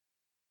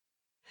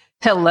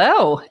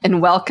Hello, and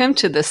welcome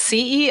to the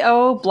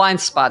CEO Blind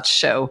Spots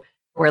Show,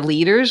 where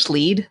leaders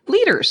lead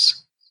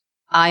leaders.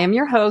 I am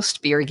your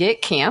host,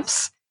 Birgit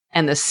Camps,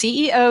 and the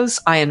CEOs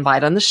I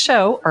invite on the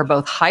show are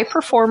both high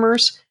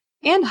performers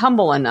and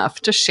humble enough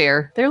to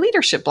share their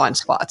leadership blind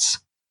spots.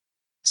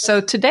 So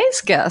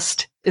today's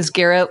guest is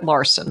Garrett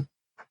Larson,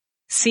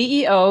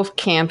 CEO of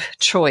Camp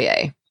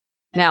Choye.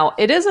 Now,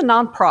 it is a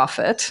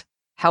nonprofit.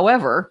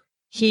 However,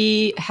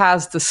 he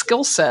has the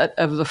skill set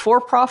of the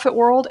for-profit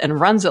world and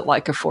runs it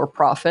like a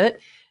for-profit.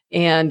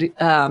 And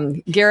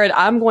Garrett,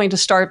 I'm going to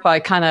start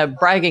by kind of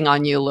bragging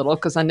on you a little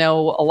because I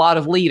know a lot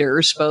of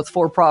leaders, both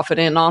for-profit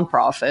and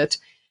nonprofit.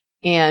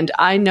 And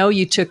I know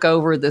you took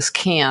over this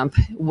camp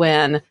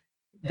when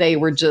they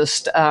were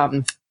just,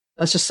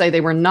 let's just say they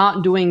were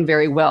not doing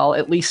very well,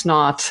 at least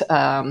not,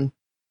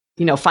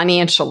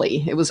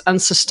 financially. It was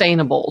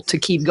unsustainable to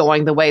keep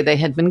going the way they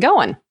had been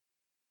going.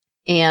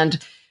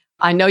 And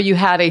I know you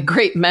had a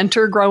great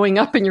mentor growing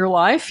up in your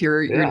life.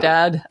 Your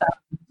dad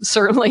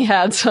certainly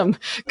had some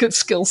good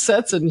skill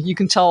sets, and you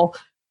can tell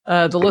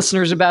the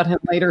listeners about him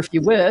later if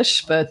you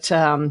wish. But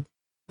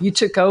you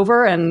took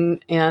over,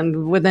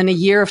 and within a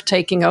year of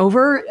taking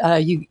over,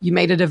 you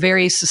made it a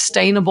very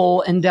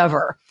sustainable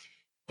endeavor.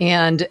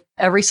 And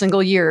every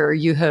single year,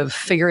 you have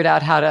figured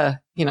out how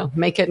to,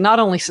 make it not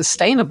only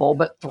sustainable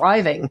but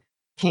thriving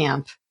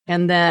camp.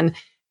 And then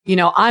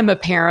I'm a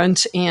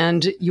parent,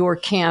 and your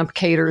camp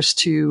caters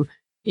to,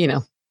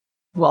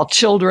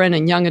 children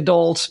and young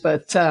adults.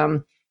 But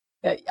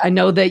I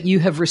know that you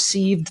have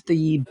received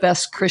the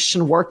Best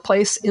Christian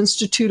Workplace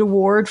Institute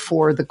Award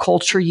for the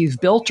culture you've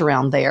built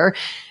around there.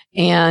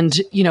 And,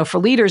 for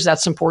leaders,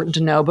 that's important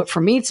to know. But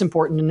for me, it's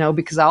important to know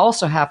because I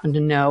also happen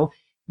to know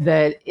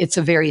that it's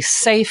a very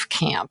safe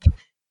camp.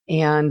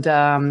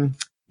 And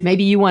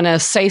maybe you want to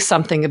say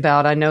something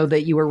about, I know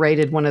that you were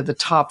rated one of the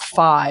top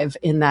 5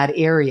 in that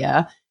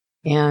area.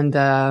 And,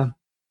 and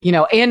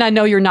I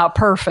know you're not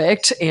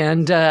perfect,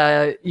 and,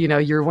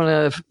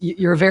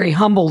 you're a very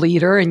humble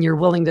leader, and you're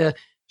willing to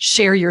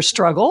share your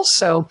struggles.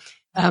 So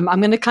I'm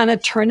going to kind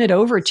of turn it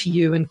over to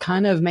you, and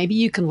kind of maybe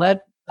you can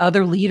let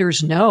other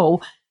leaders know,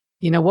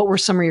 what were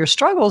some of your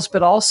struggles,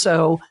 but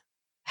also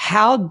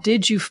how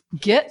did you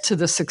get to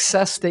the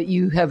success that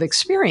you have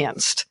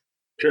experienced?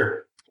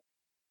 Sure.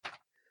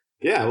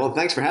 Yeah. Well,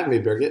 thanks for having me,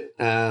 Birgit.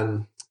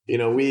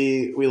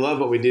 We love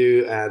what we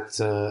do at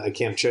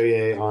Camp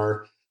Choye.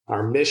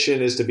 Our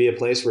mission is to be a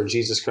place where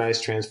Jesus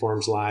Christ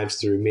transforms lives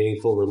through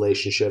meaningful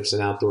relationships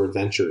and outdoor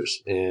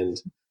adventures. And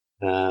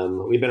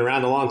we've been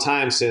around a long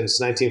time, since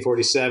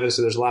 1947.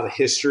 So there's a lot of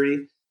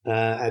history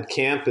at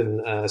camp.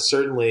 And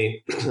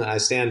certainly I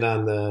stand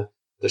on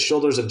the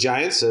shoulders of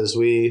giants as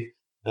we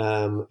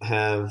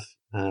have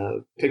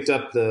picked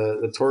up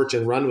the torch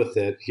and run with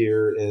it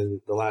here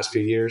in the last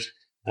few years.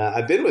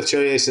 I've been with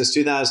Choye since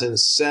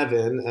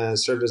 2007,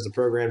 served as the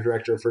program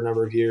director for a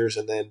number of years,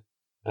 and then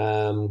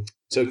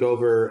took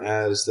over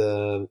as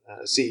the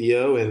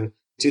CEO in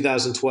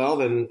 2012.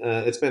 And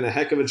it's been a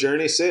heck of a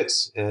journey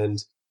since,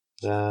 and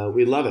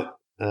we love it.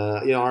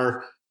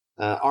 Our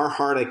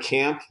heart at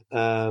camp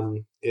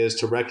is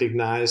to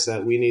recognize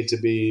that we need to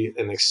be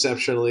an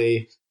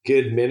exceptionally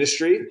good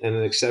ministry and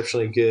an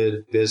exceptionally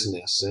good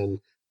business. And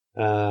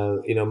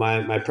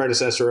my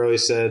predecessor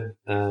always said,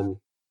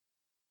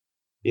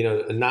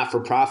 not for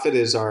profit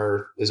is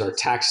our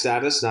tax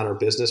status, not our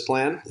business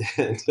plan.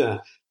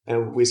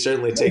 And we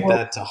certainly take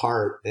that to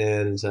heart,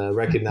 and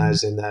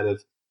recognizing that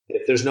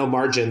if there's no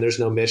margin, there's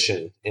no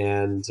mission.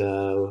 And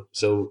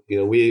so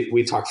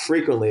we talk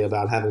frequently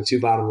about having 2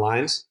 bottom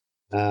lines,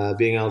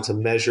 being able to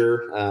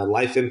measure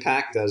life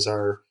impact as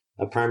our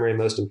primary,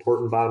 most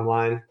important bottom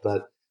line,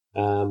 but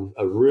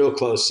a real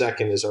close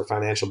second is our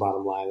financial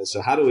bottom line. And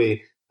so how do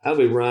we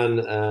run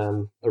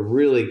a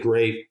really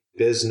great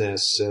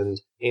business and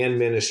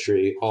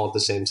ministry all at the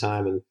same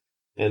time?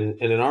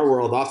 And in our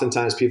world,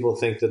 oftentimes people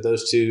think that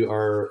those two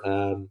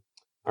are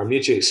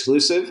mutually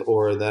exclusive,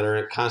 or that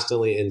are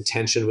constantly in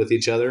tension with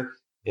each other.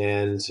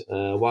 And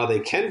while they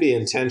can be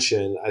in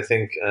tension, I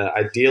think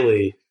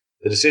ideally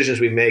the decisions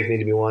we make need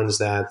to be ones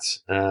that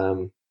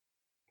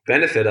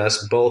benefit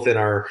us both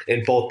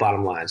in both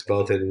bottom lines,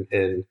 both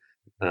in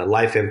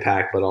life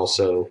impact, but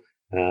also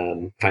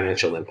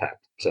financial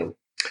impact. So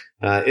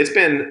it's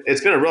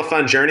been a real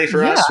fun journey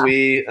for us.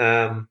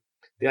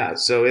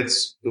 So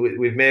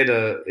we've made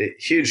a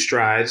huge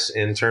strides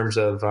in terms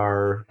of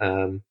our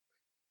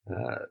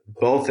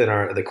both in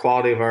the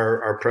quality of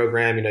our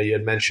program. You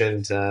had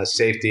mentioned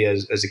safety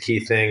as a key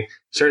thing.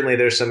 Certainly,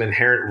 there's some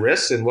inherent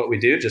risks in what we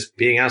do, just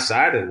being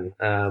outside, and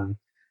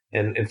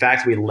in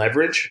fact, we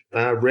leverage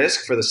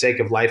risk for the sake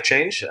of life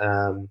change.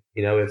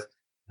 If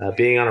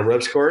being on a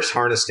ropes course,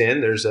 harnessed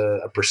in, there's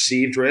a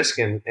perceived risk,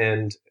 and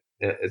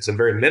it's a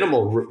very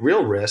minimal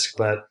real risk,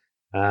 but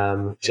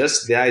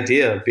just the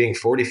idea of being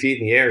 40 feet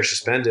in the air,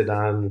 suspended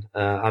on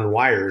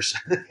wires,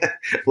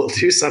 will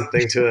do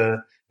something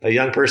to a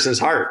young person's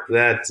heart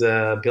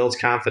that builds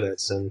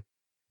confidence. And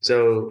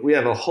so we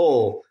have a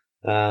whole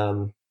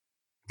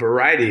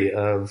variety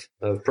of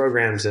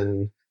programs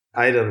and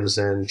items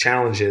and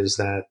challenges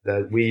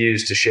that we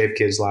use to shape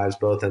kids' lives,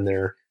 both in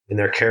their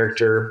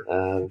character,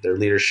 their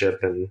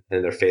leadership, and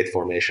their faith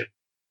formation.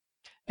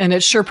 And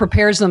it sure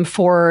prepares them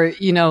for,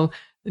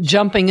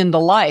 jumping into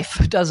life,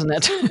 doesn't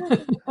it?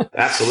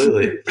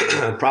 Absolutely.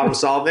 Problem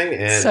solving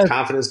and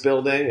confidence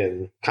building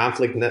and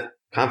conflict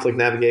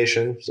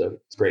navigation. So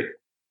it's great.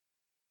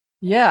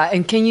 Yeah.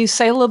 And can you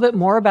say a little bit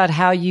more about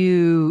how I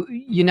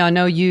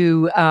know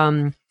you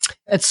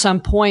at some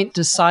point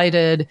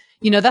decided,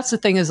 that's the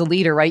thing as a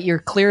leader, right? You're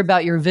clear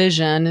about your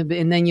vision,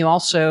 and then you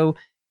also,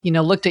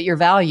 looked at your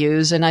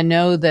values. And I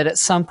know that at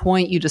some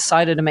point you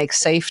decided to make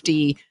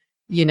safety,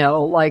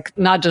 like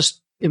not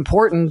just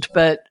important,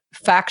 but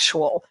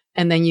factual.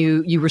 And then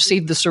you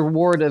received this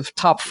award of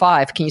top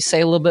 5. Can you say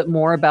a little bit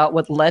more about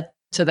what led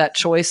to that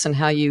choice and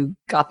how you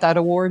got that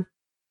award?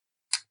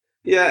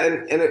 Yeah,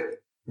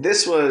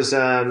 this was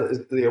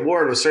the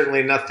award was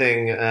certainly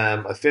nothing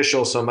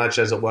official so much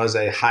as it was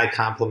a high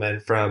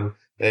compliment from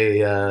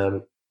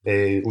a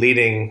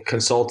leading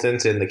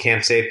consultant in the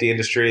camp safety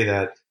industry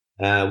that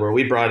where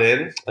we brought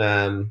in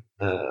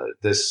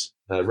this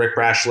Rick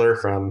Brashler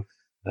from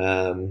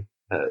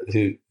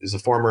who is a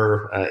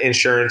former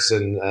insurance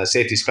and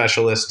safety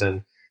specialist,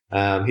 and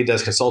he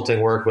does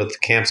consulting work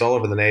with camps all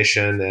over the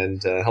nation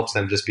and helps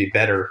them just be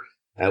better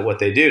at what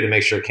they do to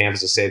make sure camp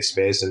is a safe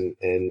space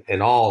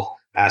in all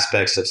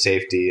aspects of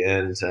safety.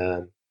 And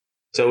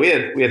so we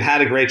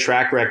had a great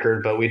track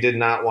record, but we did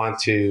not want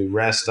to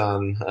rest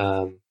on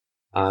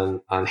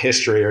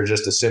history or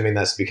just assuming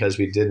that's because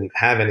we didn't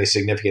have any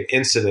significant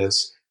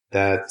incidents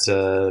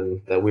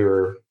that we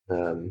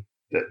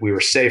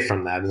were safe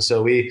from that. And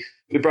so we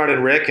brought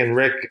in Rick, and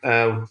Rick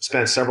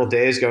spent several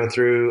days going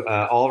through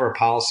all of our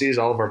policies,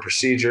 all of our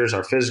procedures,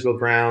 our physical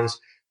grounds,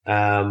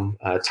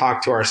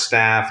 talked to our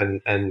staff,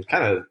 and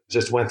kind of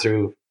just went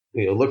through,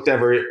 looked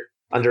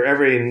under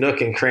every nook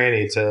and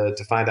cranny to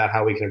find out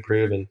how we can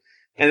improve, and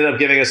ended up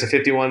giving us a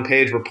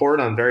 51-page report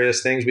on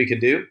various things we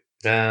could do,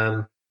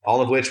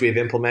 all of which we've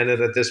implemented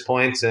at this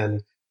point.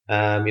 And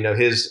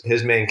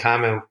his main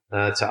comment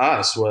to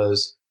us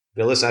was,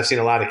 listen, I've seen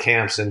a lot of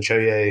camps, and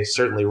Choye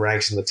certainly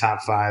ranks in the top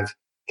 5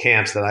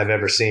 camps that I've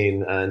ever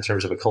seen in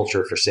terms of a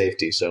culture for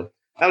safety. So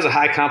that was a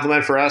high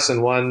compliment for us,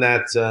 and one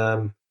that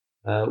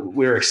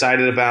we were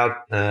excited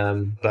about,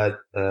 but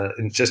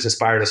it just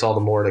inspired us all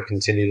the more to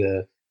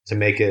continue to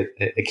make it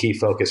a key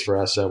focus for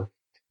us. So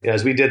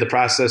as we did the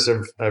process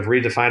of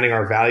redefining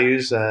our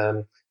values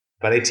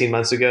about 18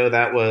 months ago,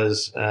 that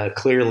was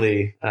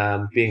clearly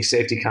being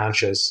safety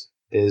conscious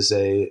is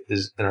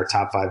in our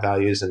top 5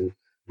 values, and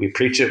we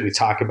preach it, we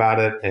talk about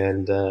it,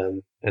 and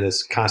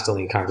it's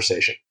constantly in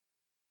conversation.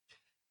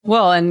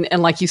 Well, and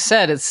like you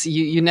said, it's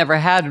you never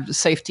had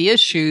safety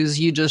issues.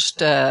 You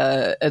just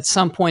at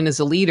some point as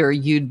a leader,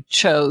 you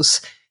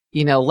chose,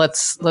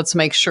 let's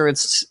make sure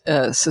it's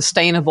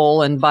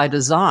sustainable and by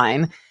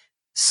design.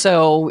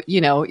 So,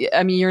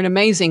 you're an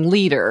amazing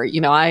leader.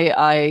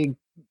 I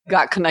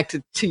got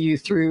connected to you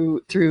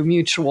through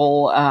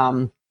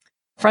mutual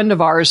friend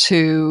of ours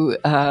who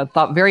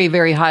thought very,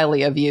 very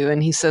highly of you.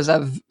 And he says,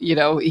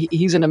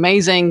 he's an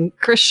amazing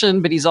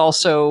Christian, but he's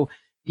also,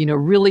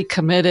 really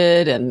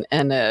committed. And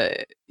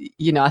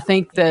I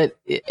think that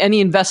any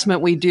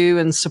investment we do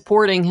in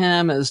supporting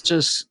him is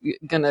just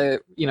going to,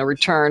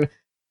 return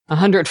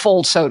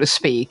 100-fold, so to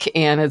speak.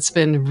 And it's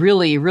been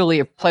really, really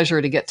a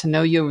pleasure to get to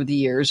know you over the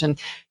years. And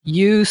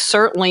you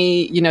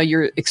certainly,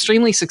 you're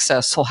extremely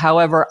successful.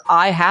 However,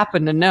 I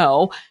happen to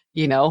know,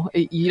 you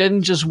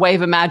didn't just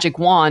wave a magic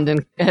wand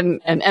and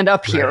end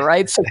up here,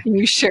 right? So can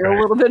you share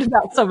a little bit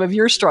about some of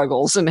your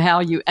struggles and how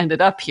you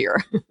ended up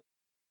here?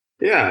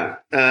 Yeah.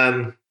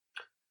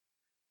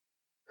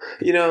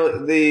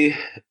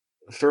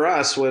 For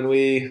us, when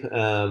we,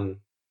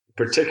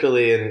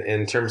 particularly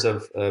in terms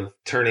of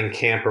turning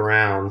camp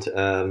around,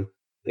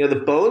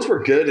 the bones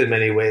were good in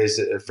many ways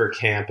for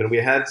camp, and we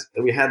had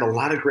a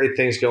lot of great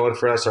things going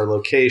for us, our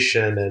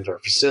location and our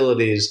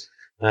facilities,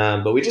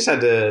 but we just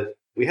had to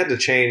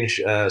change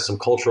some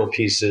cultural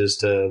pieces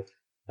to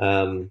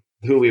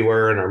who we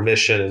were and our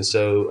mission. And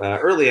so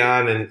early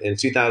on in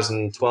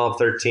 2012,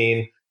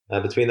 13,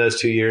 between those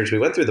 2 years, we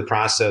went through the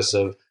process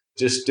of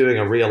just doing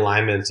a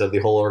realignment of the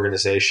whole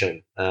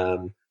organization.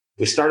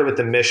 We started with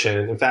the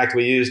mission. In fact,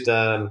 we used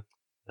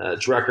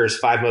Drucker's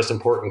 5 most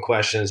important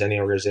questions any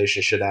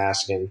organization should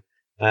ask. And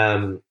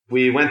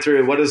we went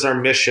through what is our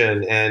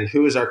mission and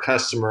who is our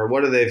customer,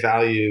 what do they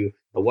value,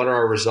 what are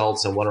our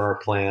results, and what are our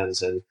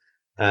plans. And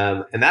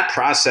that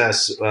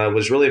process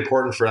was really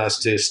important for us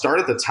to start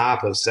at the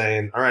top of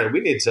saying, all right,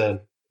 we need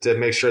to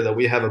make sure that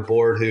we have a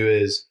board who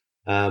is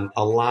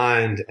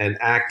aligned and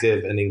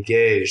active and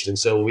engaged. And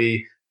so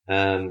we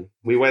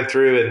went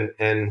through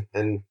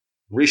and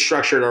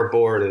restructured our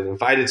board and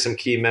invited some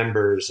key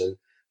members.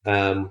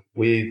 And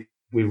we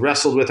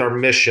wrestled with our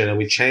mission, and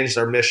we changed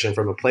our mission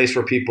from a place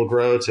where people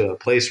grow to a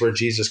place where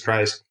Jesus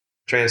Christ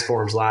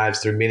transforms lives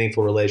through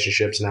meaningful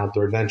relationships and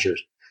outdoor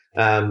adventures. We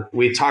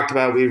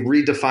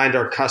redefined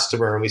our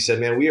customer, and we said,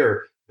 man, we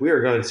are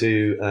going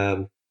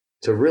to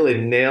to really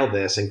nail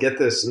this and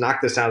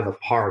knock this out of the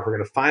park. We're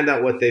going to find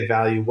out what they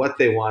value, what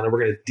they want, and we're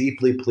going to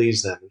deeply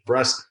please them. For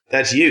us,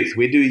 that's youth.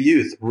 We do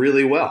youth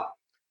really well.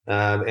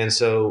 And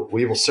so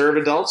we will serve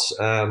adults.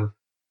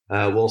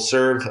 We'll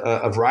serve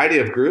a variety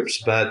of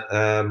groups, but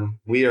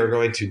we are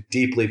going to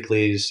deeply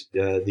please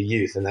the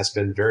youth, and that's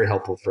been very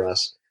helpful for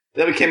us.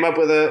 Then we came up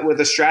with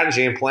a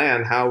strategy and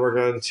plan how we're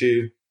going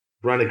to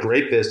run a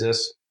great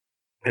business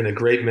and a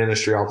great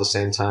ministry all at the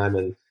same time.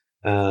 And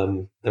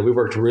we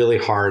worked really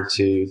hard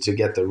to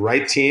get the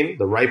right team,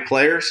 the right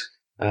players.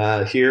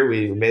 Here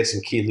we made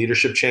some key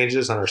leadership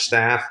changes on our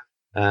staff,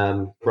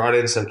 brought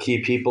in some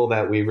key people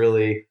that we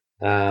really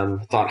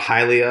thought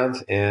highly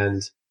of,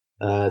 and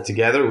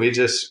together we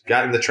just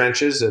got in the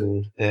trenches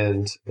and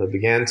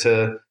began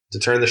to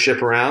turn the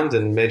ship around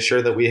and made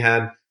sure that we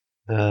had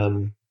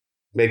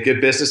made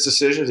good business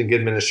decisions and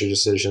good ministry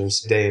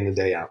decisions day in and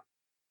day out.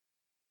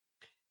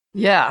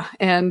 Yeah,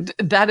 and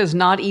that is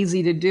not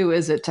easy to do,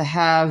 is it? To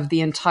have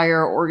the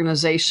entire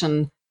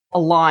organization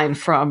align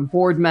from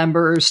board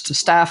members to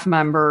staff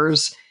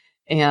members,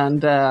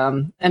 and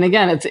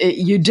again,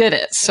 you did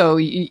it so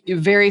you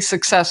very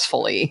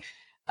successfully,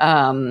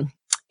 and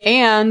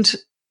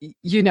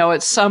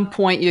at some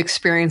point you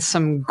experienced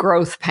some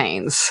growth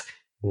pains.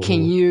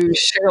 Can you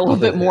share a little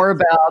bit more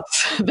about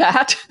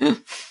that?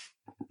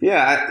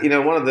 Yeah,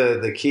 one of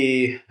the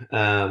key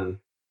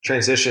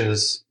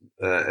transitions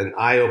and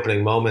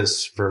eye-opening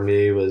moments for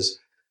me was,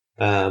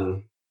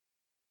 since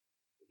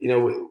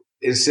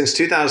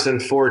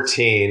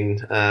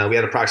 2014, we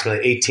had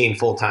approximately 18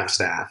 full-time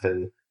staff,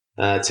 and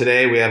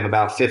today we have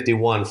about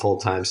 51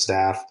 full-time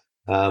staff,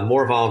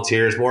 more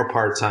volunteers, more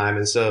part-time,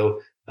 and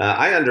so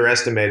I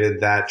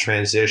underestimated that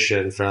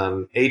transition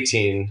from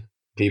 18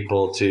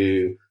 people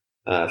to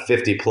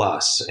 50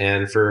 plus,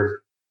 and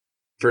for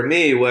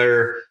me,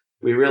 where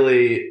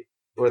we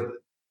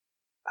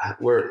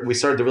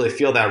started to really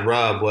feel that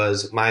rub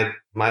was my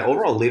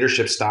overall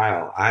leadership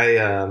style.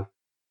 I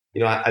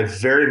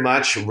very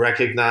much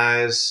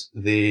recognize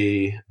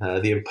the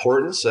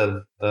importance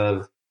of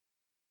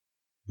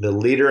the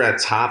leader at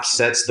top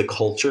sets the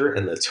culture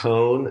and the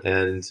tone.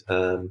 And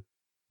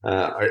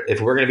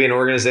if we're going to be an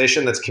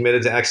organization that's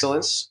committed to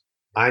excellence,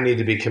 I need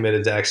to be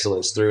committed to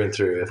excellence through and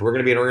through. If we're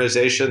going to be an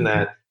organization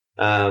that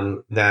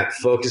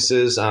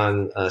focuses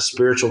on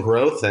spiritual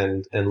growth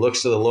and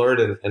looks to the Lord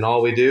and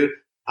all we do,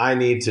 I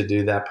need to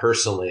do that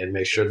personally and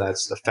make sure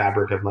that's the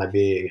fabric of my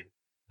being.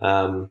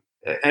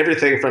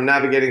 Everything from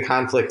navigating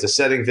conflict to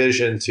setting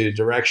vision to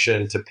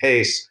direction to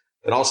pace,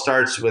 it all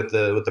starts with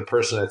the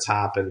person at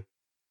top.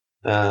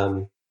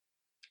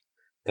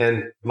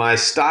 And my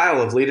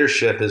style of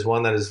leadership is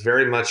one that is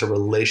very much a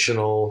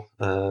relational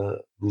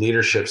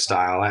leadership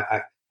style.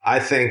 I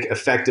think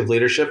effective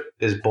leadership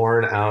is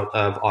born out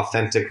of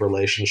authentic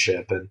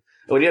relationship. And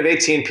when you have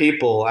 18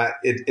 people,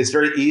 it's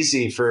very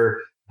easy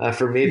for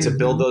me to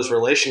build those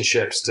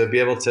relationships, to be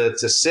able to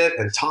sit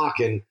and talk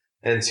and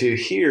to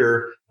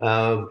hear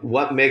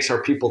what makes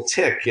our people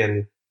tick,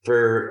 and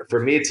for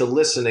me to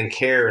listen and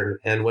care.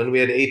 And when we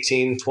had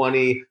 18,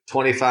 20,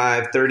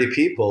 25, 30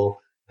 people,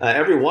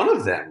 every one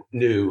of them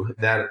knew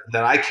that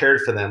I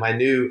cared for them. I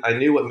knew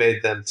what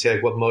made them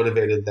tick, what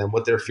motivated them,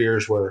 what their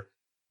fears were.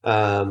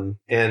 And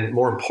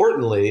more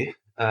importantly,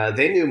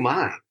 they knew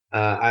mine.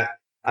 I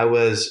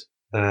was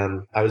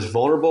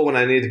vulnerable when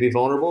I needed to be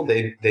vulnerable.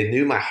 They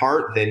knew my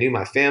heart. They knew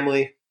my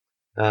family.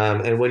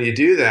 And when you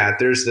do that,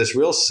 there's this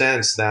real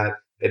sense that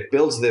it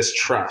builds this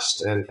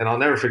trust. And I'll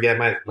never forget,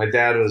 my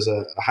dad was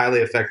a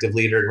highly effective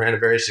leader and ran a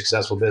very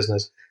successful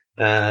business.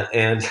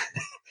 And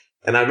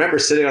I remember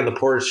sitting on the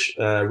porch,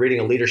 reading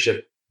a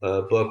leadership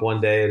book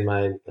one day in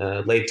my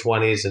late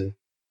 20s. And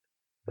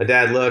my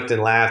dad looked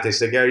and laughed. He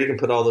said, "Gary, you can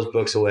put all those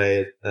books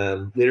away.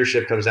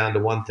 Leadership comes down to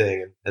one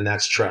thing, and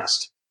that's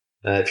trust.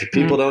 If your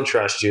people don't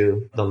trust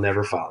you, they'll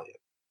never follow you."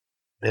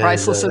 And,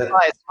 priceless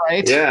advice,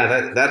 right?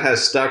 Yeah, that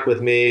has stuck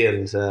with me,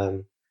 and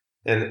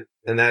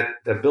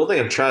that building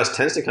of trust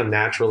tends to come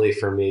naturally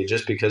for me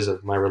just because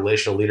of my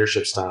relational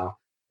leadership style.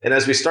 And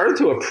as we started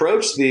to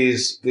approach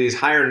these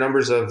higher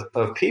numbers of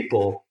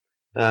people,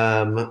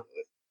 it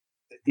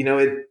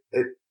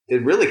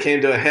really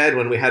came to a head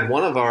when we had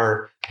one of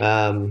our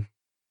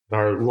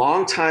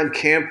longtime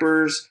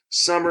campers,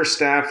 summer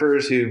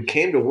staffers who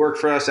came to work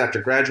for us after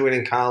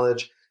graduating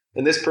college.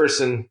 And this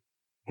person,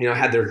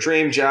 had their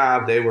dream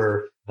job. They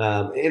were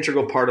an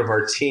integral part of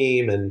our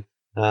team, and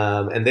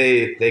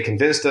they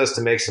convinced us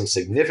to make some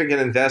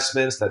significant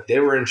investments that they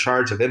were in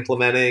charge of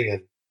implementing.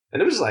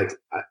 And it was like,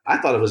 I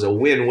thought it was a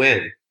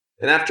win-win.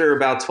 And after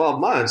about 12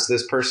 months,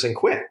 this person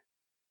quit.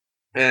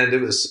 And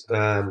it was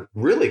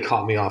really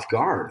caught me off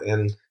guard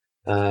and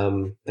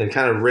kind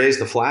of raised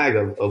the flag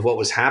of what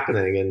was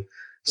happening. And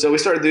so we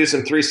started to do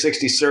some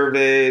 360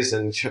 surveys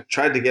and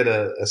tried to get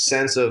a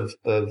sense of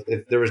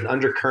if there was an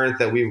undercurrent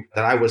that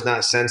I was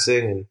not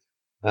sensing.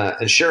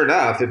 And sure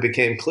enough, it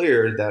became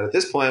clear that at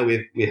this point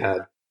we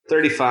had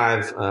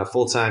 35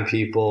 full-time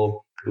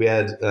people. We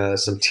had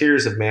some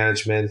tiers of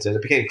management, and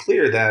it became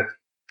clear that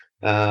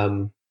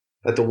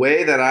that the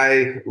way that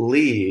I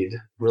lead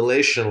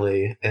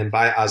relationally and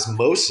by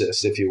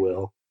osmosis, if you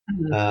will,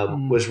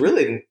 was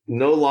really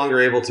no longer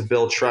able to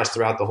build trust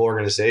throughout the whole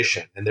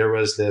organization. And there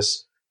was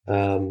this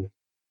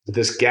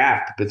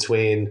gap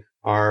between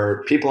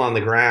our people on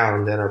the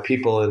ground and our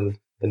people in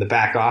the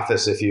back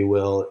office, if you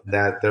will,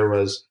 that there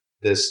was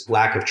this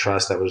lack of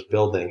trust that was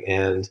building.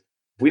 And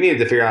we needed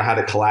to figure out how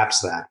to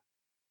collapse that.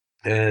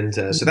 And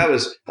so that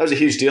was a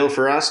huge deal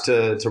for us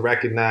to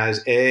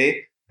recognize,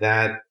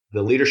 that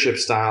the leadership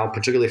style,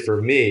 particularly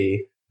for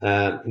me,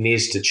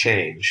 needs to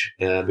change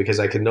because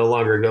I can no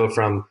longer go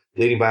from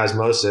leading by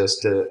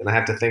osmosis and I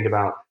have to think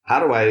about how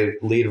do I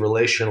lead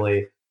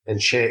relationally and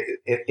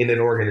in an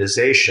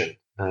organization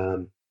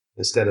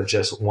instead of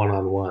just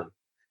one-on-one.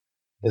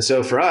 And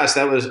so for us,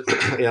 that was,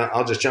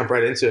 I'll just jump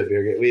right into it,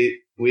 Birgit.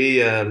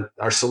 We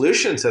our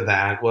solution to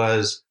that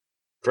was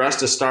for us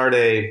to start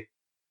a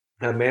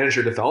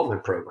manager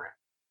development program,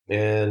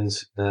 and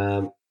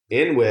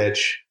in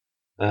which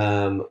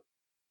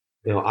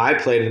I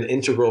played an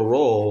integral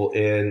role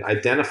in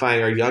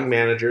identifying our young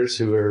managers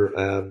who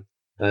are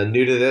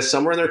new to this.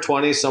 Some were in their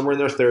 20s, some were in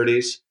their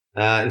 30s.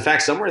 In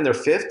fact, some were in their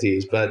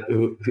 50s, but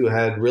who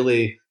had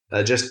really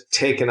just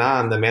taken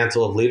on the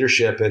mantle of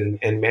leadership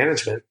and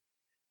management.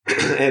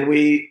 And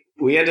we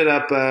ended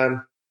up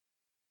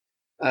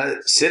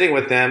sitting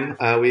with them.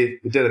 We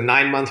did a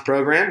 9-month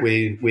program.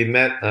 We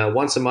met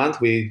once a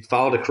month. We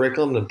followed a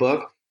curriculum, a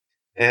book.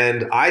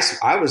 And I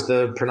was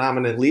the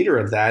predominant leader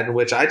of that, in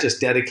which I just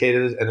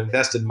dedicated and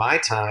invested my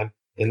time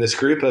in this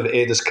group of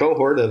this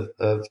cohort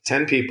of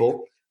 10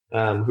 people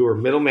who were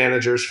middle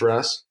managers for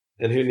us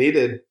and who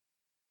needed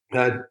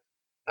to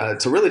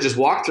really just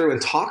walk through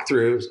and talk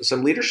through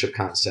some leadership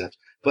concepts.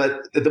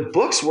 But the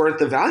books weren't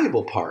the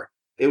valuable part.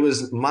 It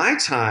was my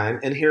time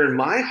and hearing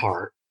my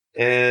heart,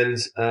 and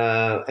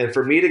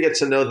for me to get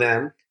to know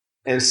them.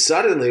 And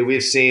suddenly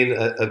we've seen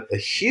a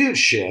huge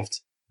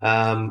shift.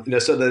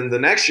 So then the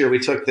next year we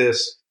took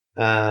this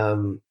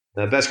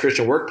Best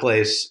Christian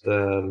Workplace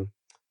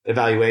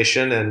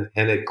evaluation, and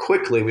it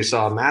quickly we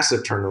saw a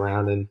massive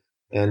turnaround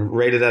and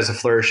rated as a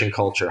flourishing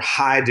culture,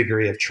 high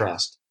degree of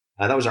trust.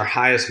 That was our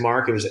highest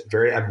mark. It was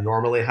very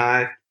abnormally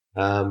high.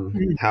 How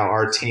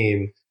our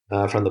team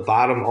from the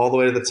bottom all the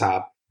way to the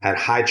top had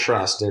high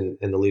trust in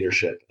the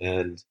leadership,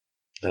 and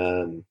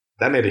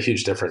that made a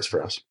huge difference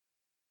for us.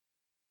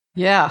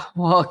 Yeah.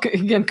 Well,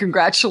 again,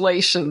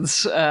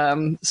 congratulations.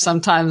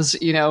 Sometimes,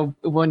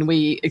 when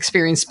we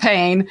experience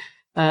pain,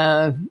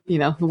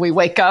 we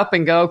wake up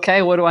and go,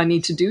 okay, what do I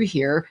need to do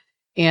here?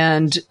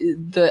 And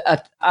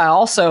I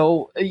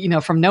also,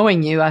 from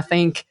knowing you, I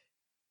think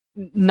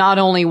not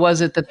only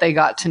was it that they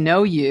got to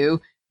know you,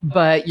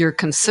 but you're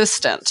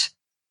consistent.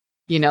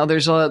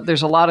 There's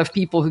a lot of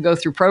people who go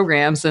through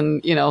programs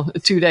and,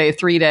 2-day,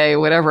 3-day,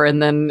 whatever,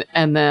 and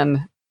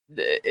then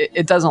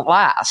it doesn't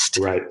last.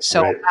 Right.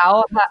 So right.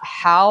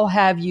 How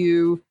have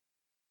you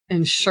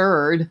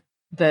ensured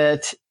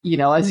that,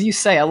 as you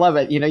say, I love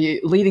it,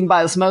 leading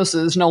by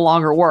osmosis no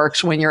longer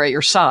works when you're at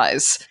your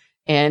size,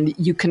 and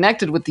you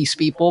connected with these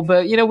people,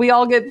 but, we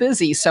all get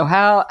busy. So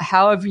how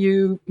have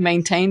you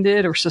maintained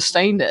it or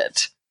sustained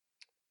it?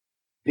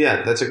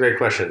 Yeah, that's a great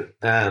question.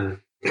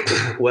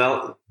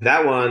 Well,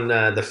 that one,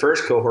 the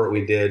first cohort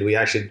we did, we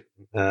actually,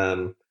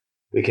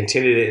 we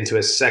continued it into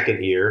a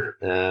second year.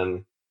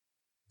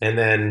 And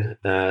then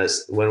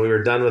when we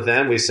were done with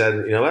them, we said,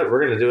 you know what,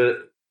 we're going to do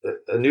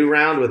a new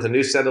round with a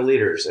new set of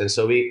leaders. And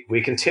so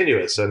we continue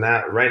it. So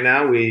now, right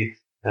now,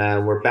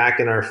 we're back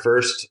in our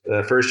first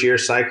year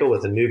cycle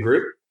with a new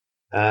group.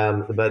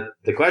 But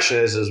the question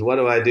is what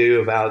do I do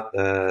about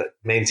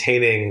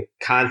maintaining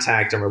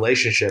contact and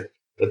relationship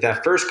with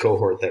that first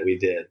cohort that we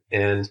did?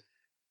 And,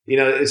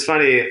 it's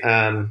funny.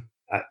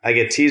 I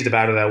get teased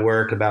about it at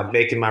work about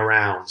making my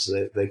rounds,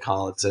 they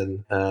call it.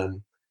 And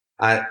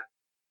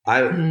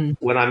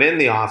when I'm in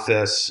the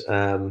office,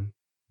 every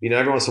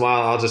once in a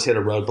while I'll just hit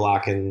a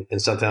roadblock and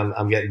sometimes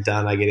I'm getting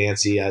done. I get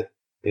antsy.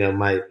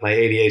 My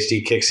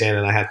ADHD kicks in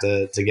and I have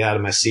to get out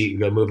of my seat and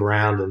go move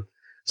around. And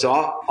so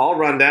I'll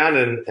run down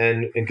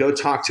and go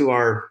talk to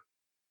our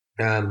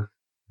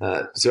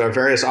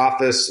various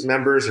office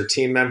members or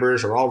team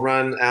members, or I'll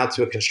run out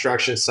to a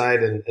construction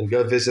site and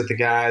go visit the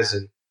guys.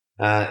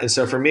 And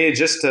so for me,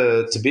 just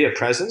to be a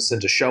presence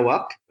and to show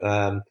up,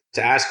 to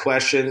ask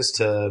questions,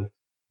 to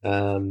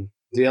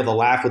be able to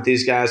laugh with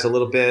these guys a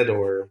little bit,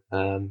 or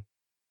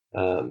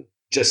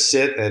just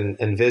sit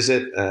and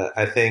visit,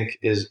 I think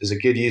is a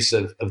good use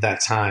of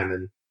that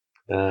time.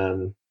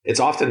 And it's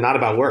often not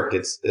about work.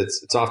 It's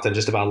often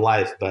just about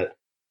life. But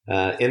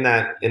in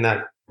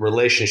that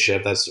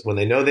relationship, that's when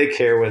they know they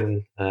care,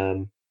 when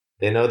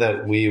they know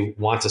that we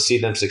want to see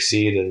them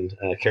succeed and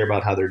care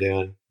about how they're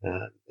doing.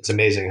 It's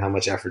amazing how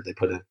much effort they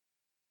put in.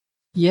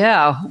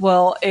 Yeah.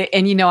 Well,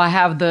 and I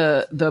have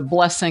the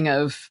blessing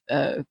of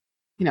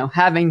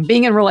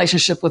being in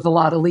relationship with a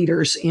lot of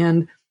leaders,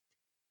 and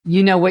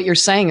what you're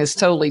saying is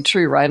totally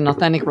true, right? An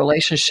authentic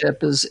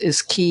relationship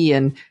is key.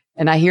 And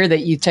I hear that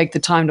you take the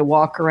time to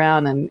walk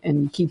around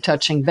and keep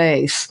touching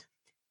base.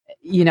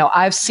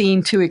 I've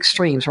seen two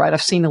extremes, right?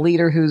 I've seen a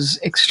leader who's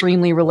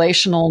extremely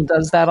relational and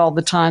does that all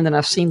the time. Then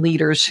I've seen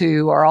leaders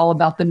who are all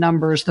about the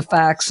numbers, the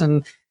facts,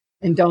 and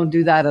don't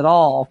do that at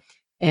all.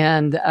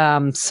 And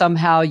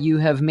somehow you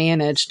have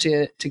managed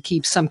to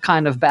keep some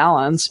kind of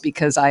balance,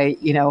 because I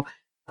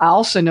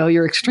also know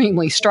you're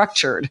extremely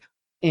structured.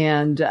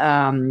 And,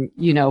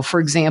 for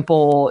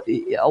example,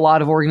 a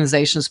lot of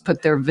organizations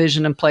put their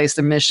vision in place,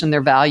 their mission,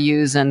 their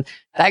values, and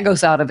that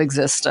goes out of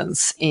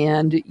existence.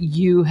 And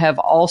you have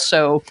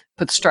also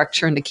put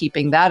structure into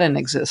keeping that in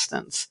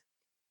existence.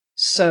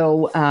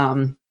 So,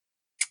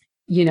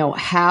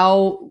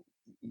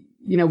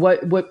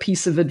 what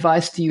piece of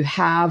advice do you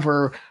have,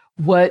 or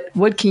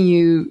what can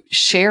you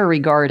share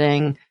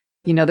regarding,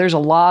 there's a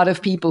lot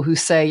of people who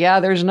say, yeah,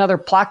 there's another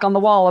plaque on the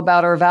wall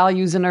about our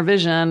values and our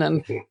vision,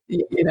 and,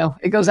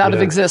 it goes out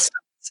of existence.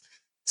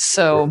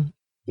 So.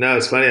 No,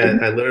 it's funny.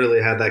 I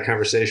literally had that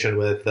conversation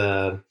with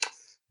a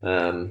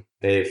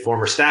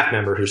former staff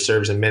member who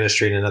serves in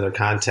ministry in another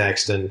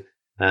context. And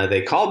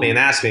they called me and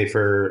asked me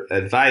for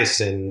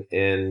advice in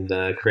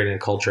creating a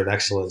culture of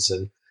excellence.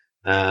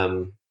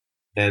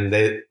 And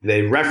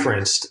they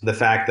referenced the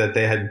fact that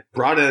they had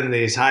brought in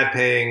these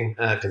high-paying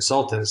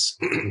consultants,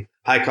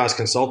 high-cost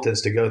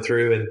consultants, to go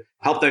through and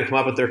help them come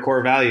up with their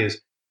core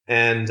values.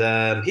 And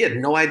he had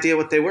no idea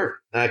what they were.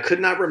 Could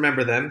not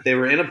remember them. They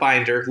were in a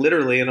binder,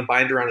 literally in a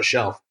binder on a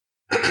shelf.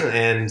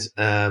 and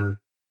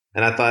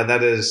I thought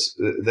that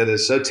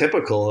is so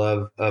typical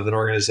of an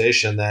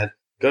organization that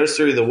goes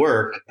through the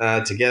work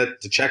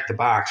to check the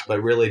box,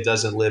 but really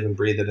doesn't live and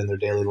breathe it in their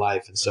daily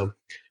life. And so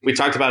we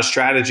talked about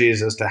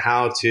strategies as to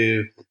how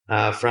to,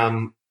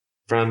 from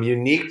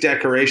unique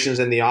decorations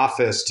in the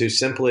office to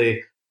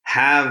simply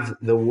have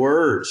the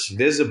words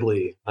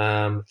visibly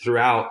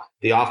throughout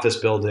the office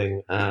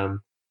building,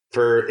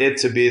 for it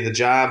to be the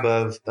job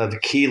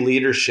of key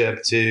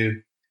leadership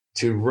to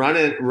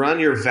run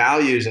your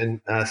values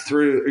and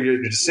through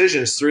your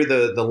decisions through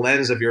the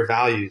lens of your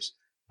values.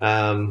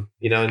 And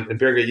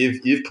Birgit,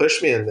 you've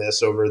pushed me in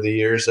this over the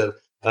years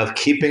of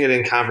keeping it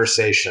in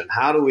conversation.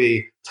 How do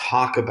we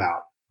talk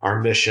about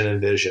our mission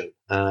and vision?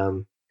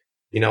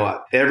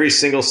 Every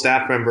single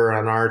staff member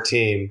on our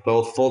team,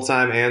 both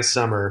full-time and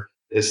summer,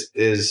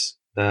 is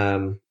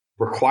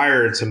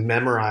required to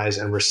memorize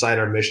and recite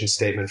our mission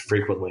statement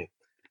frequently.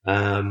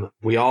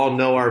 We all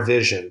know our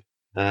vision,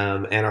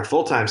 and our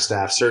full-time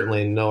staff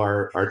certainly know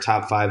our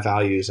top 5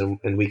 values,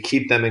 and we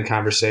keep them in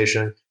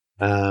conversation.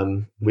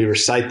 We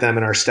recite them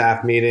in our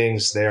staff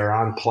meetings. They are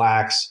on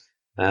plaques.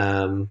 They're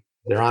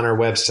on our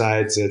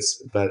websites.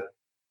 But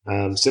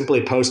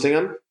simply posting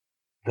them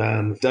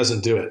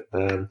doesn't do it.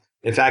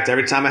 In fact,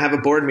 every time I have a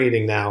board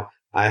meeting now,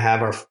 I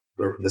have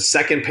the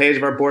second page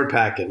of our board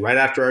packet. Right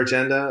after our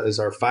agenda is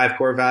our 5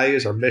 core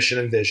values, our mission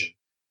and vision.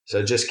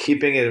 So just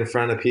keeping it in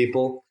front of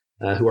people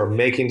who are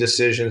making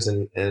decisions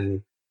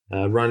and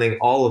running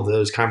all of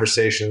those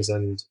conversations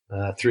and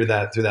through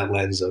that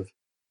lens of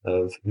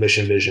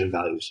mission, vision, and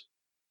values.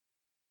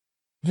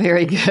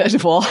 Very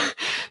good. Well,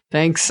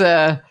 thanks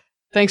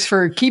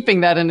for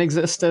keeping that in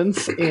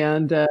existence.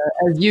 And as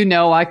you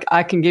know,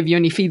 I can give you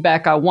any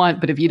feedback I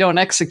want, but if you don't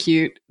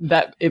execute,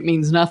 that it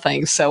means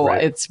nothing. So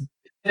right. It's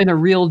been a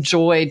real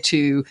joy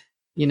to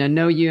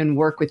know you and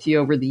work with you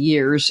over the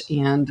years.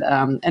 And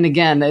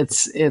again,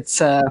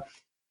 it's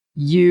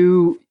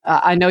you.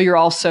 I know you're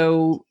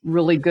also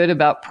really good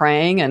about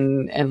praying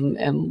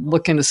and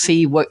looking to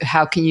see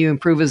how can you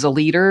improve as a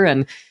leader.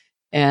 And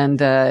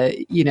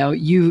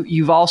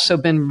you've also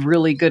been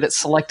really good at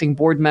selecting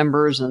board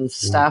members and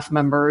staff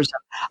members.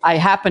 I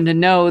happen to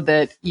know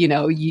that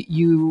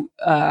you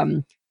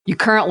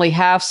currently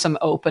have some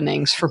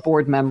openings for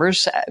board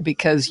members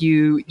because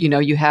you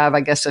have,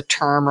 I guess, a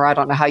term, or I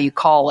don't know how you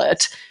call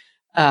it.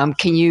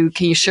 Can you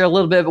share a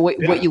little bit of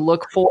what you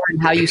look for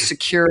and how you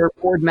secure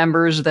board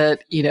members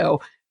that you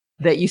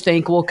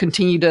think will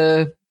continue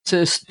to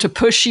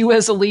push you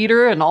as a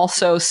leader and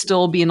also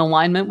still be in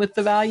alignment with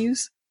the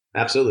values?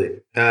 Absolutely.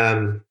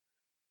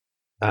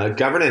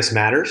 Governance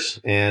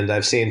matters, and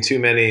I've seen too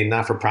many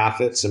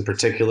not-for-profits in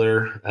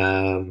particular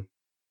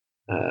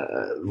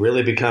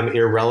really become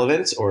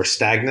irrelevant or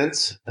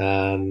stagnant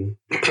on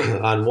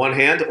one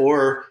hand,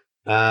 or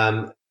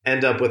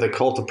end up with a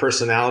cult of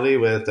personality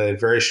with a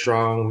very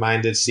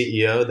strong-minded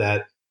CEO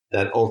that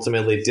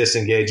ultimately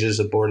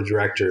disengages a board of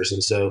directors.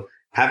 And so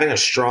having a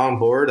strong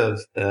board of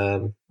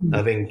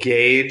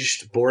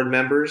engaged board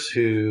members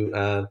who,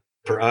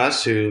 for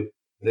us, who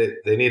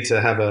they need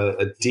to have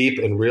a deep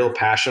and real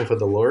passion for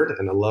the Lord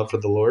and a love for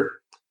the Lord.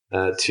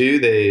 2,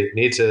 they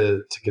need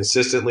to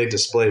consistently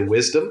display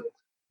wisdom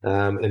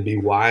and be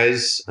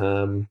wise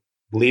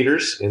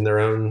leaders in their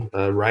own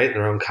right, in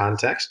their own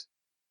context.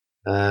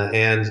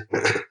 And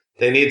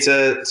they need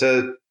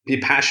to be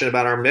passionate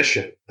about our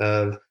mission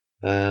of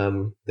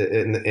in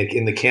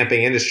the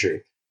camping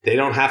industry. They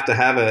don't have to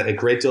have a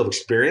great deal of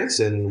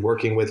experience in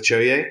working with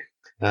Choye,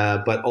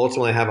 but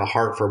ultimately have a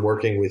heart for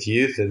working with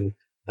youth and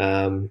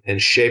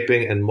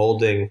shaping and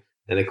molding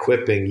and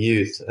equipping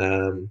youth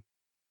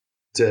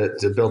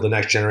to build the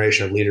next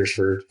generation of leaders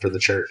for the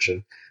church.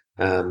 And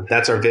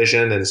that's our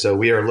vision. And so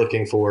we are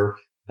looking for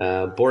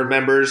board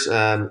members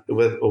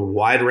with a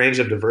wide range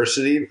of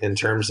diversity in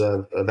terms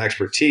of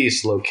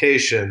expertise,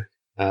 location,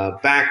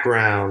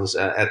 backgrounds,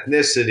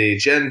 ethnicity,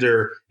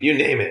 gender, you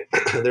name it.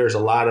 There's a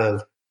lot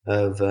of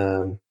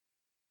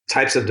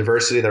types of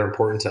diversity that are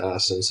important to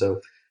us. And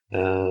so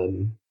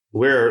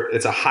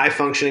it's a high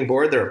functioning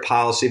board. They're a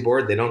policy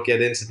board. They don't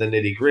get into the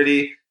nitty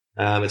gritty.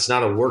 It's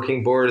not a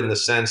working board in the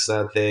sense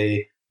that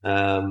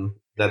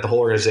that the whole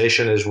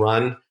organization is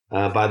run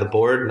by the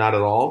board. Not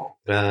at all.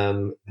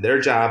 Their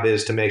job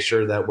is to make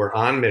sure that we're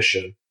on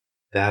mission,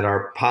 that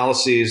our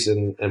policies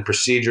and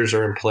procedures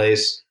are in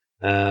place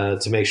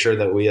to make sure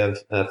that we have,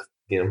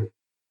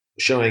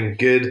 showing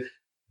good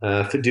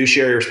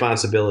fiduciary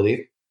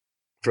responsibility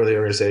for the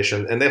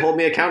organization, and they hold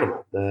me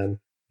accountable.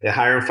 They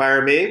hire and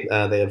fire me.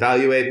 They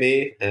evaluate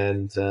me,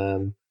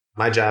 and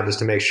my job is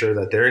to make sure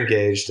that they're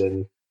engaged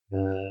and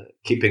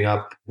keeping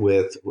up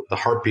with the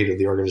heartbeat of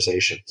the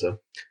organization. So,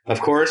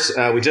 of course,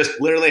 we just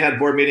literally had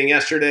board meeting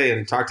yesterday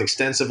and talked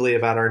extensively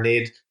about our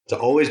need to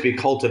always be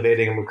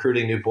cultivating and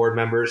recruiting new board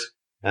members.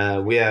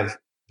 We have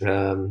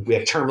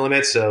term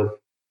limits, so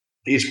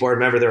each board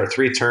member, there are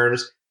 3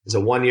 terms. It's a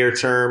 1-year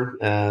term,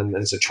 and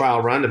it's a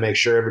trial run to make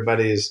sure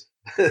everybody's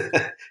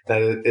that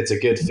it's a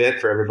good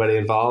fit for everybody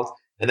involved.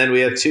 And then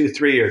we have 2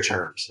 3-year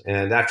terms,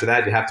 and after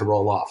that, you have to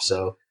roll off.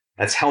 So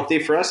that's healthy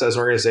for us as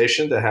an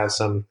organization to have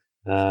some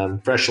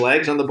fresh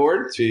legs on the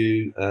board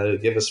to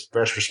give us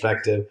fresh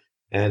perspective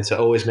and to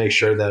always make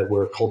sure that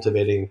we're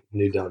cultivating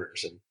new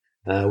donors.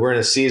 And we're in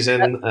a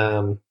season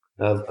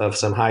of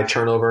some high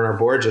turnover in our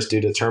board just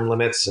due to term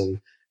limits.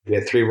 And we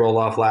had 3 roll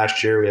off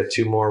last year. We have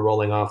 2 more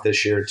rolling off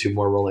this year, 2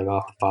 more rolling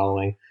off the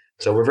following.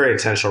 So we're very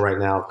intentional right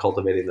now of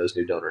cultivating those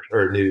new donors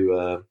or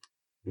new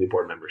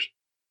board members.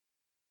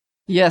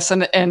 Yes,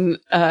 and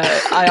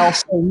I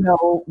also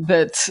know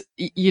that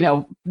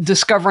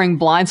discovering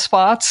blind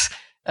spots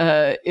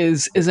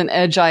is an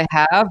edge I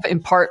have,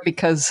 in part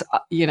because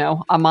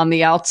I'm on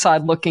the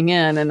outside looking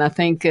in, and I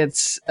think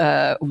it's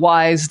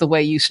wise the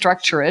way you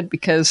structure it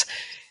because,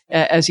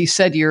 as you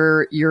said,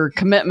 your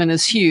commitment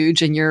is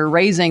huge, and you're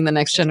raising the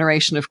next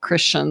generation of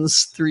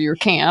Christians through your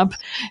camp,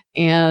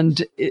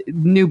 and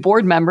new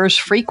board members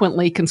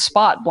frequently can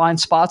spot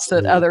blind spots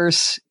that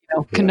others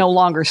can no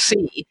longer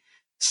see.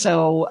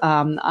 So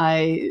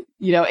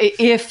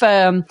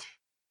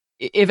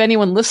if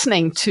anyone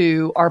listening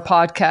to our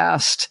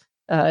podcast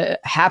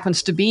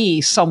happens to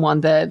be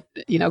someone that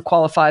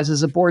qualifies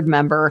as a board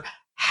member,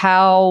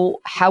 how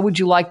would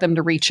you like them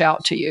to reach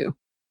out to you?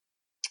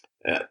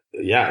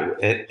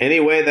 Any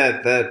way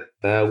that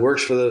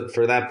works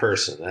for that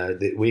person.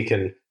 We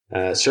can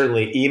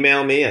certainly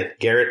email me at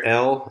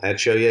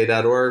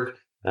garrettl@shoye.org.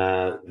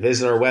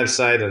 Visit our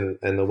website, and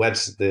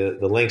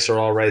the links are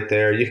all right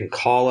there. You can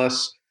call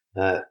us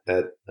at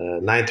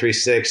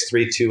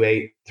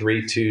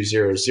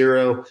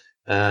 936-328-3200.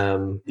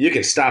 You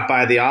can stop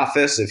by the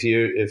office if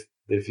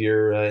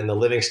you're in the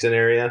Livingston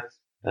area.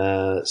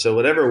 So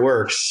whatever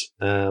works,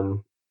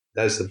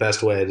 that's the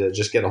best way to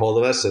just get a hold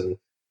of us, and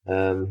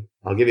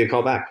I'll give you a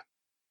call back.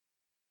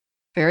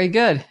 Very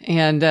good.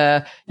 And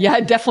I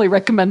definitely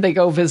recommend they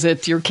go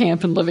visit your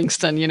camp in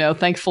Livingston.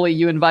 Thankfully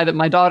you invited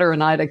my daughter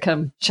and I to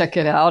come check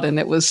it out, and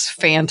it was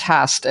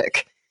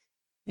fantastic.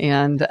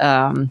 And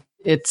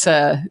it's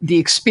the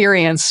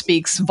experience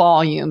speaks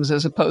volumes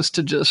as opposed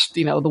to just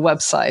the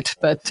website.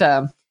 But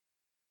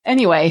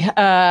anyway,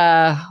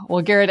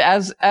 well, Garrett,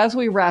 as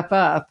we wrap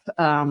up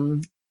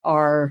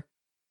our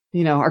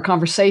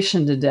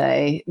conversation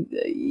today,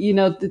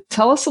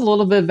 tell us a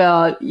little bit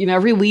about,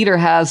 every leader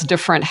has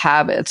different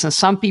habits, and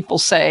some people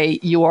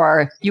say you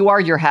are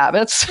your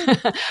habits.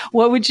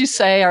 What would you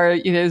say are,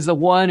 is the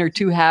 1 or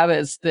 2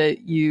 habits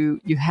that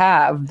you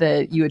have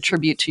that you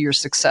attribute to your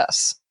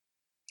success?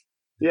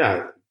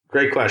 Yeah,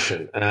 great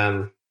question.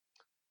 One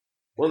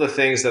of the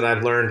things that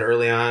I've learned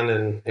early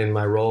on in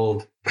my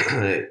role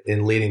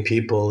in leading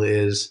people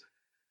is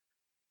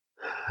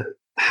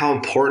how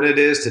important it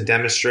is to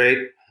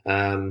demonstrate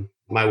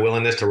my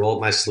willingness to roll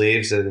up my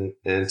sleeves and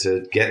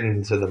to get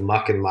into the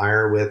muck and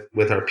mire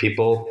with our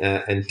people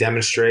and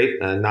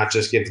demonstrate, not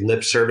just give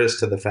lip service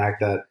to the fact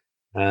that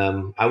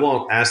I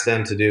won't ask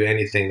them to do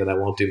anything that I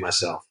won't do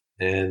myself.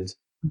 And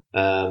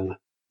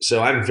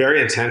so I'm very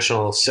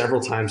intentional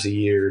several times a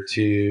year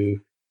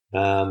to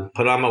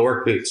put on my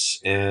work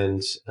boots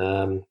and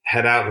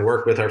head out and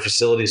work with our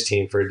facilities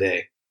team for a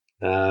day.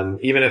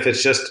 Even if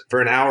it's just for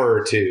an hour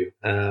or 2,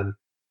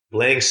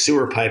 laying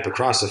sewer pipe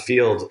across a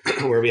field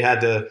where we had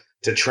to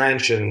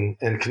trench and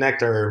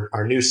connect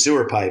our new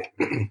sewer pipe.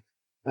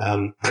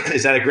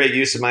 Is that a great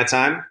use of my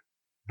time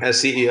as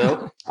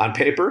CEO? On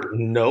paper?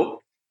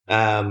 No.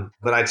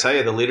 But I tell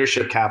you, the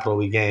leadership capital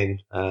we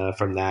gain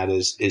from that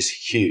is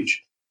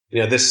huge.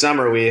 This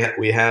summer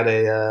we had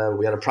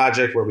a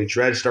project where we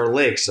dredged our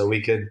lake so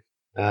we could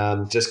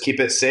just keep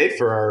it safe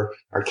for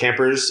our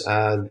campers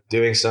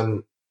doing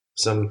some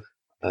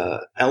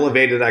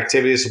elevated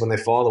activities when they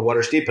fall, the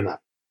water's deep enough.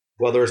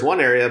 Well, there was one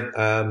area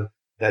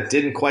that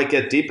didn't quite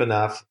get deep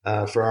enough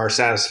for our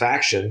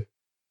satisfaction.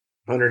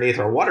 underneath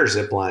our water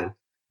zip line.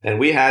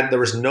 And there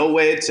was no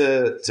way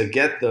to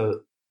get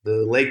the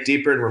lake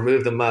deeper and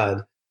remove the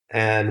mud.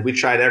 And we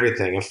tried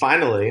everything. And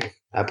finally,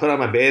 I put on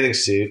my bathing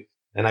suit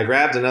and I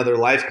grabbed another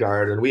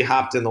lifeguard and we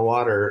hopped in the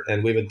water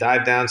and we would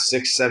dive down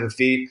 6-7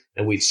 feet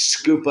and we'd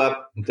scoop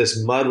up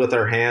this mud with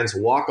our hands,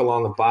 walk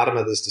along the bottom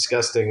of this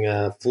disgusting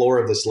floor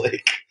of this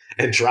lake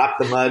and drop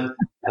the mud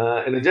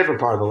in a different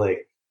part of the lake.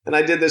 And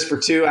I did this for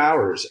 2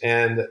 hours.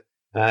 And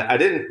I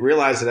didn't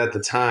realize it at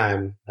the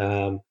time,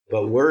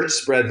 but word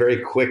spread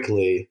very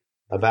quickly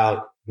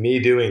about me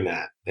doing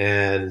that.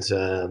 And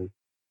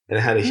it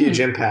had a huge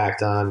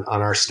impact on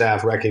our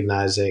staff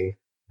recognizing,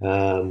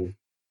 man,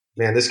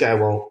 this guy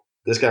will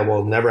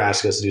never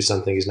ask us to do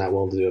something he's not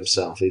willing to do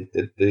himself.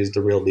 He's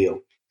the real deal.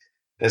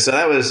 And so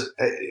that was,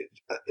 I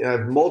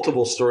have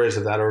multiple stories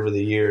of that over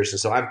the years. And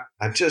so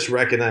I've just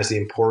recognized the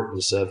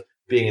importance of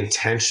being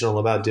intentional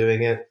about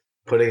doing it,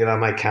 putting it on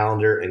my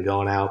calendar and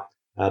going out,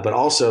 but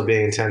also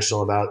being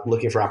intentional about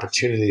looking for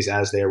opportunities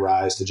as they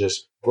arise to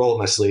just roll up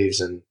my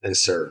sleeves and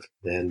serve.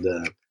 And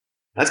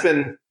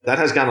that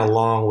has gone a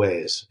long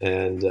ways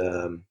and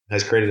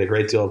has created a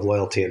great deal of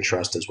loyalty and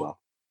trust as well.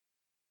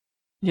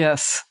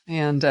 Yes.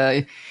 And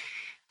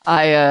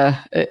I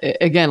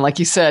again, like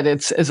you said,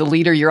 it's as a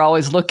leader, you're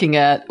always looking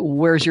at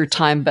where's your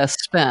time best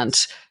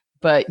spent,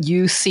 but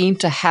you seem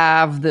to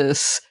have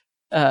this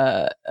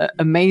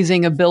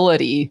amazing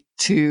ability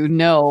to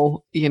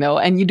know,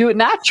 and you do it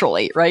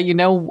naturally, right? You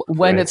know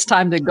when it's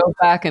time to go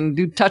back and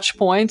do touch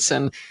points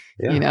and,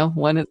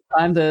 when it's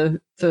time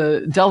to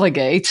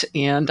delegate.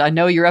 And I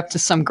know you're up to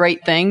some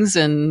great things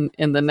in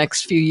the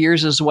next few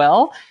years as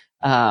well.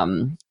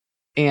 I'm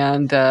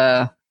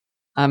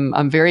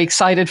very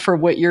excited for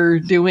what you're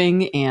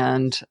doing.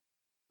 And,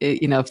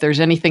 if there's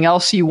anything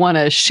else you want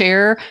to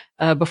share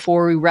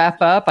before we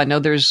wrap up, I know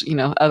there's,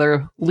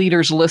 other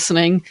leaders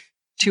listening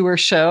to our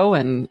show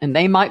and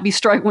they might be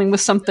struggling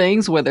with some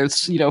things, whether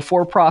it's,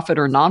 for profit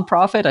or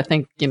nonprofit. I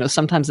think,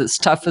 sometimes it's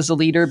tough as a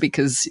leader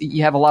because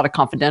you have a lot of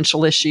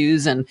confidential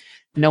issues and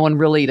no one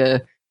really you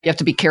have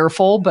to be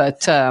careful.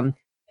 But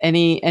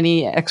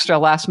any extra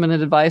last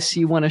minute advice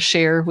you want to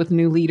share with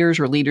new leaders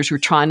or leaders who are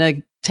trying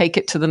to take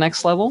it to the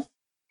next level?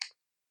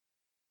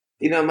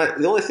 The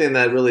only thing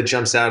that really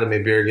jumps out at me,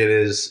 Birgit,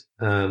 is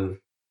I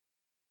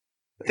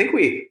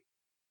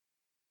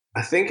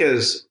think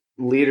as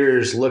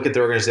leaders look at the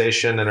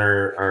organization and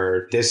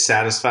are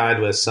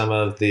dissatisfied with some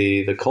of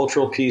the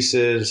cultural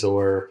pieces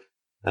or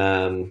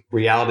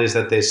realities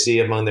that they see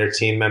among their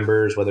team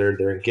members, whether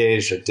they're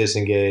engaged or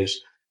disengaged,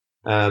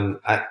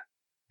 I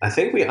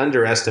think we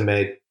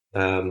underestimate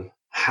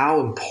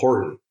how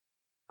important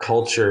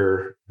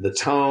culture, the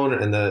tone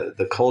and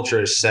the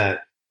culture is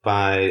set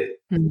by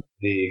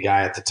the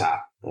guy at the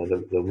top,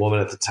 the woman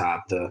at the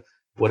top,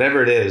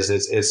 whatever it is.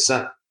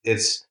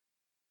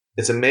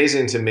 It's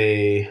amazing to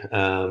me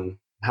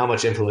how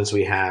much influence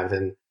we have,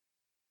 and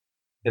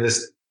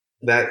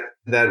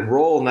that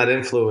role and that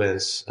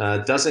influence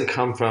doesn't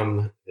come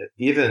from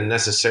even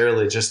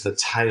necessarily just the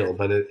title,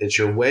 but it's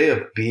your way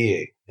of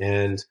being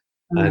and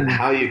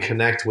how you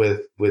connect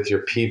with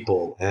your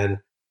people. And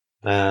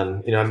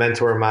a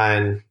mentor of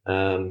mine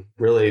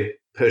really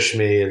pushed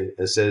me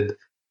and said,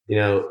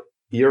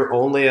 you're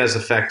only as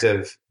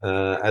effective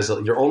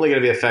you're only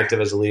going to be effective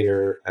as a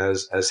leader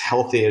as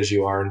healthy as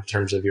you are in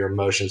terms of your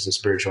emotions and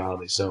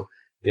spirituality. So,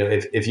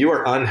 if you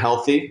are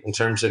unhealthy in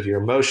terms of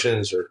your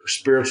emotions or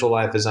spiritual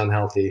life is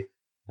unhealthy,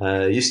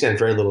 you stand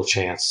very little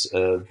chance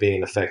of being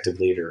an effective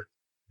leader.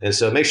 And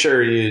so make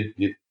sure you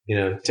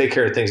take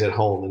care of things at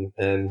home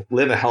and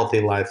live a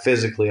healthy life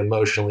physically,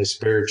 emotionally,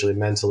 spiritually,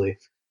 mentally,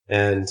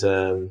 and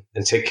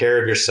take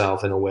care of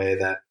yourself in a way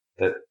that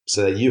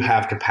so that you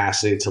have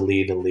capacity to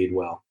lead and lead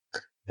well.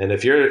 And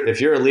if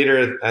you're a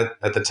leader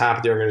at the top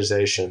of the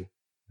organization,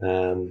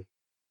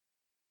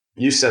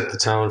 you set the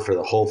tone for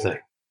the whole thing.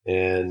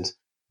 And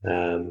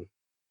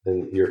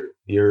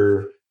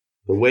your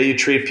the way you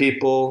treat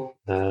people,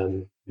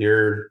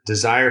 your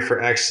desire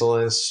for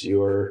excellence,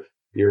 your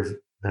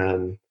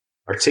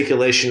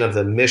articulation of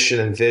the mission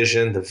and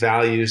vision, the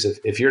values.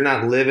 If you're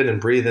not living and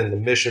breathing the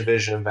mission,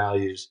 vision, and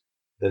values,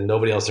 then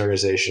nobody else in the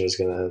organization is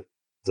going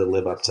to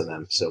live up to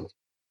them. So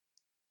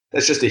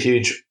that's just a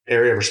huge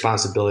area of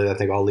responsibility that I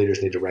think all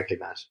leaders need to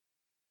recognize.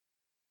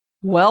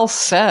 Well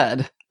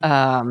said,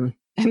 and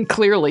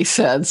clearly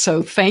said.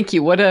 So thank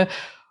you. What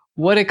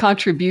a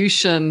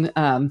contribution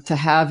to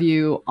have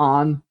you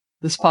on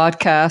this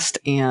podcast.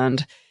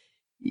 And,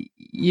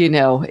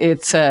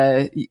 it's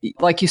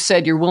like you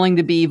said, you're willing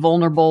to be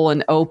vulnerable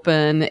and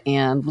open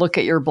and look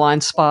at your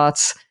blind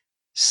spots.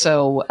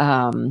 So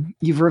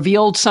you've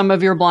revealed some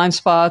of your blind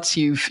spots.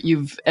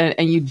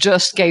 And you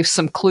just gave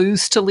some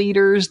clues to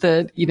leaders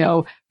that,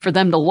 for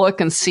them to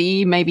look and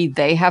see maybe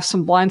they have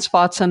some blind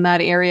spots in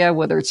that area,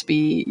 whether it's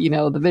be,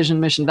 the vision,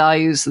 mission,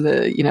 values,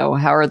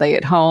 how are they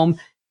at home?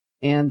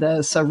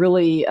 And so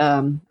really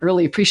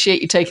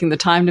appreciate you taking the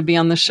time to be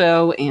on the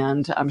show.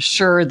 And I'm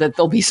sure that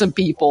there'll be some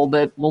people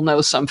that will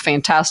know some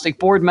fantastic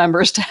board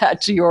members to add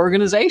to your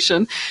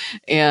organization.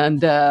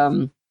 And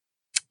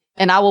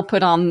And I will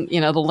put on,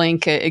 the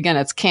link again.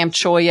 It's Camp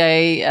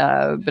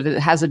Choye, but it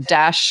has a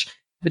dash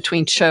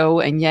between Cho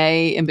and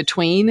Ye in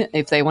between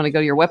if they want to go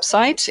to your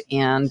website.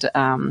 And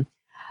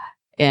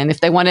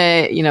if they want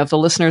to, if the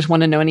listeners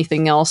want to know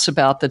anything else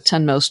about the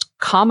 10 most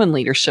common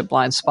leadership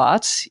blind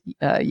spots,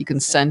 you can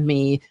send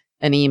me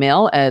an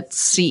email at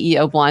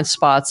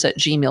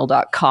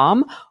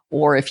ceoblindspots@gmail.com.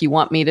 Or if you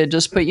want me to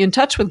just put you in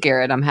touch with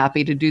Garrett, I'm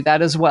happy to do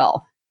that as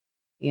well.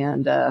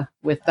 And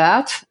with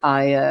that,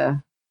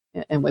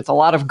 and with a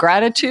lot of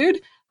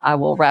gratitude, I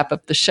will wrap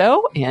up the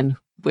show and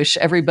wish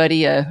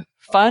everybody a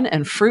fun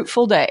and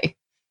fruitful day.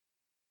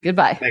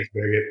 Goodbye. Thanks,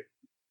 Birgit.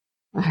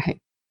 All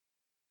right.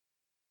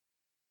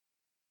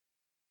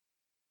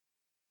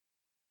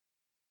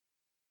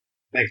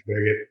 Thanks,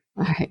 Birgit.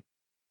 All right.